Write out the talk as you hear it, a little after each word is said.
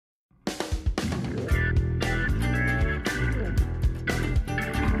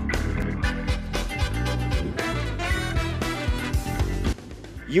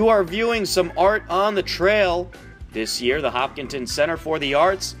You are viewing some art on the trail. This year, the Hopkinton Center for the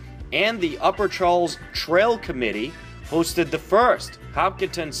Arts and the Upper Charles Trail Committee hosted the first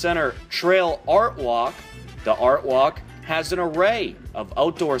Hopkinton Center Trail Art Walk. The Art Walk has an array of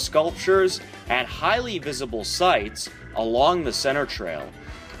outdoor sculptures at highly visible sites along the center trail.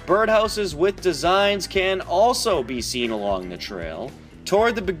 Birdhouses with designs can also be seen along the trail.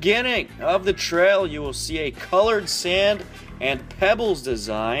 Toward the beginning of the trail, you will see a colored sand and pebbles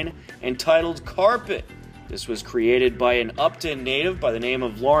design entitled Carpet. This was created by an Upton native by the name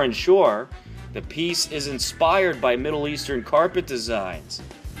of Lauren Shore. The piece is inspired by Middle Eastern carpet designs.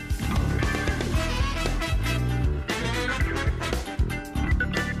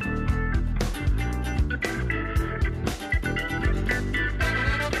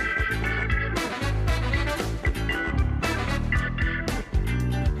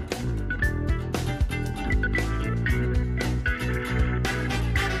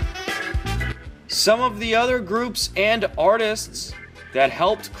 Some of the other groups and artists that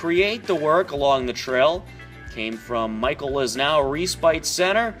helped create the work along the trail came from Lisnow Respite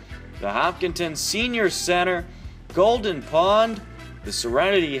Center, the Hopkinton Senior Center, Golden Pond, the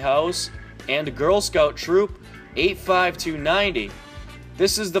Serenity House, and Girl Scout Troop 85290.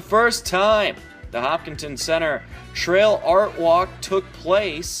 This is the first time the Hopkinton Center Trail Art Walk took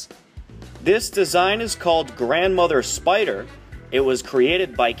place. This design is called Grandmother Spider. It was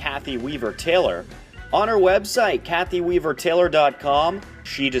created by Kathy Weaver Taylor. On her website, kathyweavertaylor.com,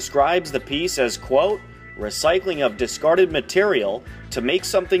 she describes the piece as, quote, recycling of discarded material to make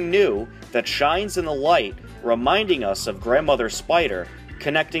something new that shines in the light, reminding us of Grandmother Spider,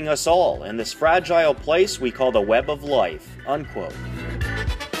 connecting us all in this fragile place we call the web of life, unquote.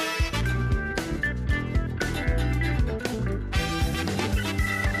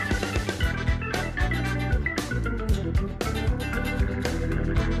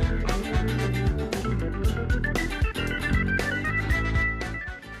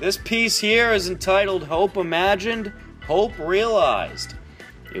 This piece here is entitled Hope Imagined, Hope Realized.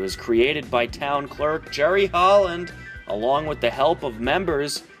 It was created by Town Clerk Jerry Holland along with the help of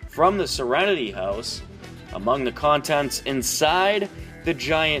members from the Serenity House. Among the contents inside the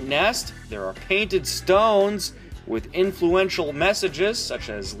giant nest, there are painted stones with influential messages such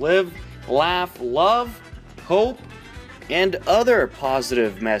as live, laugh, love, hope, and other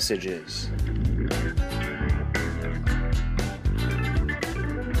positive messages.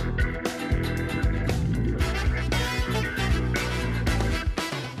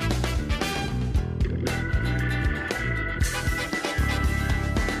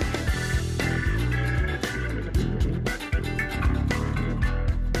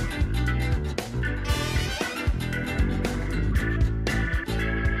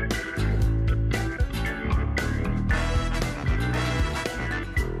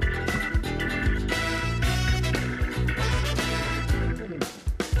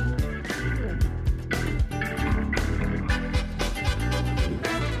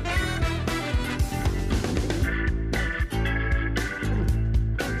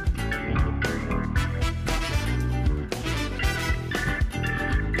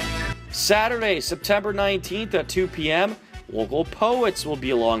 Saturday, September 19th at 2 p.m., local poets will be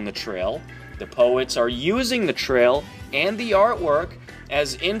along the trail. The poets are using the trail and the artwork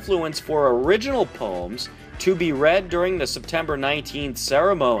as influence for original poems to be read during the September 19th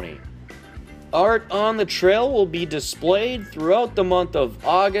ceremony. Art on the trail will be displayed throughout the month of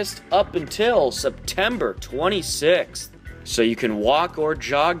August up until September 26th. So you can walk or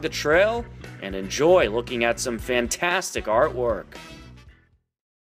jog the trail and enjoy looking at some fantastic artwork.